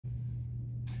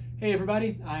Hey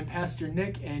everybody, I'm Pastor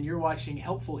Nick and you're watching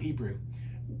Helpful Hebrew,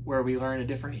 where we learn a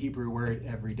different Hebrew word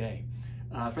every day.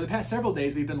 For the past several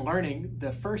days we've been learning the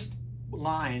first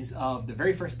lines of the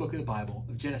very first book of the Bible,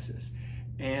 of Genesis.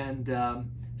 And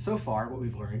so far what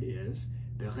we've learned is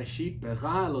Bereshit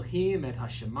bara Elohim et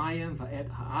hashamayim va'et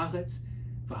ha'aretz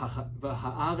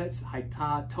v'ha'aretz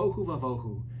hayta tohu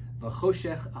vavohu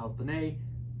v'choshech al pnei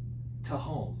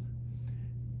Tehom.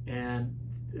 And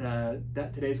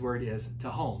that today's word is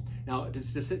Tehom. Now,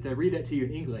 to read that to you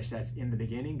in English, that's in the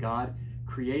beginning, God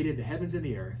created the heavens and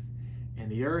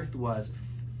the earth was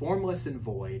formless and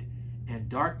void, and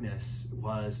darkness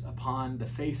was upon the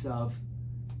face of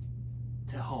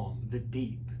Tehom, the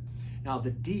deep. Now,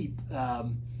 the deep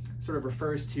sort of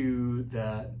refers to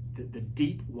the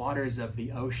deep waters of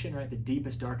the ocean, right? The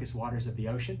deepest, darkest waters of the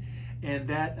ocean. And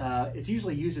that it's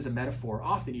usually used as a metaphor,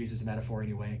 often used as a metaphor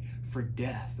anyway, for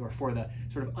death or for the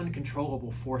sort of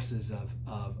uncontrollable forces of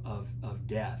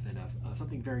death and of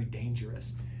something very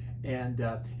dangerous. And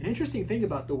an interesting thing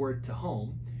about the word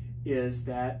Tehom is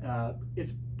that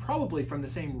it's probably from the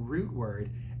same root word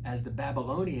as the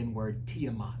Babylonian word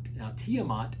Tiamat. Now,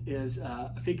 Tiamat is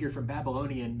a figure from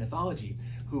Babylonian mythology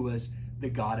who was the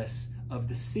goddess of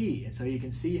the sea. And so you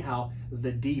can see how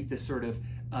the deep, this sort of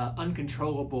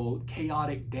uncontrollable,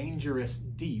 chaotic, dangerous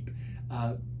deep,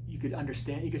 you could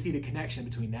understand, you could see the connection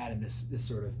between that and this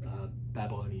sort of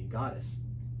Babylonian goddess.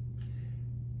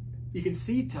 You can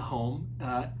see Tehom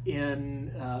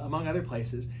among other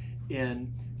places,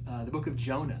 in the book of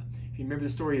Jonah. If you remember the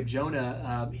story of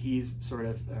Jonah, he's sort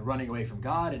of running away from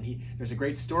God, and there's a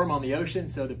great storm on the ocean,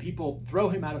 so the people throw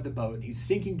him out of the boat, and he's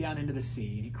sinking down into the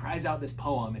sea, and he cries out this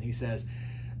poem, and he says,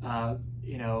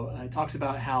 it talks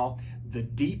about how the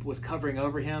deep was covering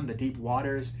over him, the deep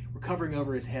waters were covering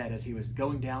over his head as he was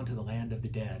going down to the land of the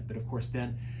dead. But of course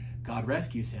then God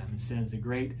rescues him and sends a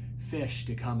great fish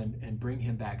to come and bring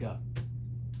him back up.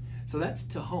 So that's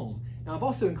Tehom. Now I've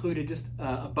also included just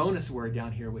a bonus word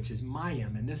down here, which is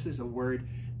mayim, and this is a word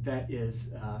that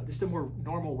is just a more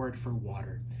normal word for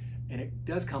water. And it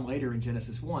does come later in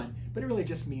Genesis 1, but it really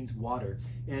just means water.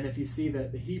 And if you see the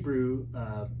Hebrew,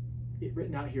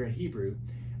 written out here in Hebrew,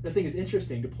 this thing is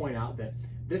interesting to point out that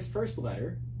this first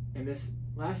letter and this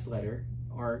last letter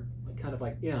are kind of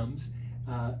like M's.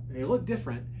 They look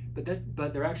different,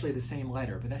 but they're actually the same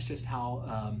letter. But that's just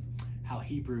how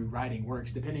Hebrew writing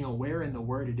works. Depending on where in the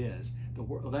word it is, the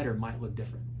letter might look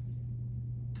different.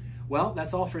 Well,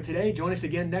 that's all for today. Join us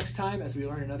again next time as we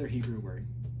learn another Hebrew word.